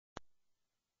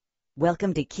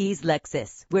Welcome to Keys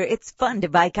Lexus, where it's fun to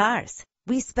buy cars.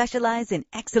 We specialize in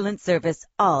excellent service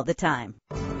all the time.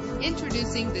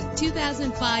 Introducing the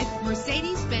 2005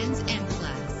 Mercedes-Benz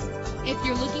M-Class. If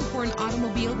you're looking for an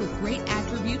automobile with great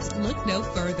attributes, look no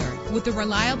further. With a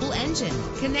reliable engine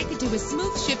connected to a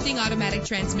smooth shifting automatic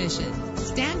transmission,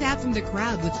 stand out from the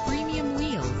crowd with premium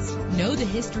wheels. Know the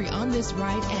history on this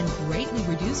ride and greatly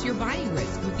reduce your buying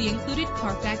risk with the included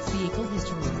Carfax Vehicle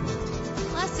History Report.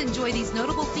 Plus, enjoy these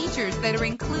notable features that are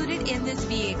included in this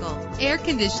vehicle: air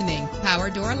conditioning, power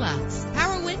door locks,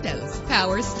 power windows,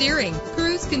 power steering,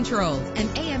 cruise control, an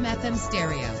AM/FM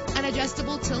stereo, an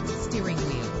adjustable tilt steering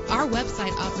wheel. Our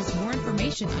website offers more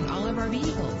information on all of our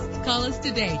vehicles. Call us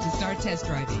today to start test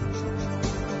driving.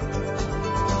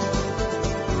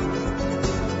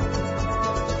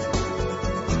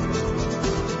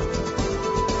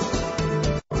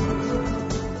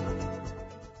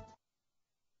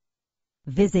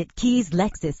 Visit Keys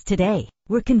Lexus today.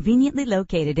 We're conveniently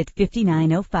located at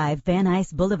 5905 Van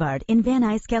Nuys Boulevard in Van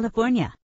Nuys, California.